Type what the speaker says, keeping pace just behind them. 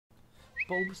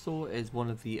Bulbasaur is one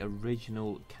of the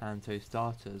original Kanto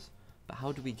starters, but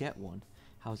how do we get one?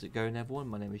 How's it going everyone?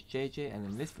 My name is JJ and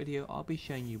in this video I'll be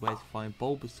showing you where to find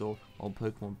Bulbasaur on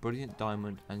Pokemon Brilliant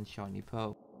Diamond and Shiny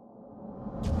Pearl.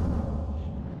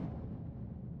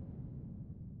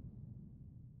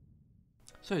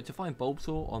 So to find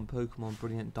Bulbasaur on Pokemon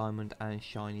Brilliant Diamond and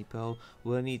Shiny Pearl,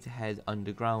 we'll need to head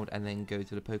underground and then go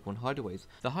to the Pokemon hideaways.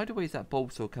 The hideaways that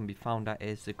Bulbasaur can be found at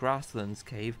is the Grasslands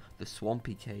cave, the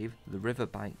Swampy cave, the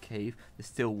Riverbank cave, the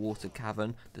Stillwater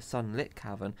cavern, the Sunlit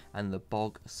cavern and the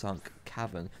bogsunk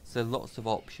cavern. So lots of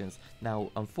options.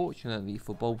 Now unfortunately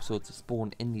for Bulbasaur to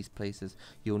spawn in these places,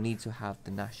 you'll need to have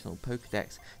the national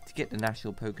pokedex. To get the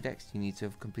national pokedex you need to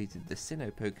have completed the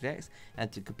Sinnoh pokedex,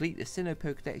 and to complete the Sinnoh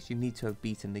pokedex you need to have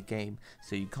beaten the game,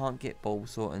 so you can't get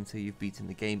Bulbasaur until you've beaten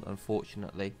the game,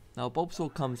 unfortunately. Now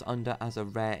Bulbasaur comes under as a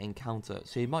rare encounter,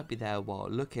 so you might be there while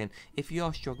looking. If you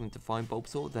are struggling to find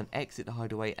Bulbasaur, then exit the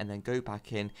hideaway and then go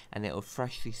back in and it will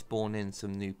freshly spawn in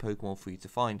some new Pokemon for you to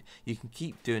find. You can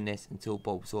keep doing this until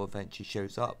Bulbasaur eventually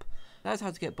shows up. That's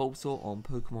how to get Bulbasaur on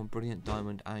Pokemon Brilliant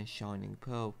Diamond and Shining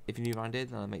Pearl. If you're new around here,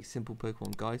 then I make simple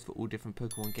Pokemon guides for all different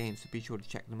Pokemon games, so be sure to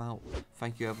check them out.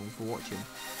 Thank you everyone for watching.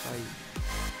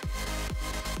 Bye.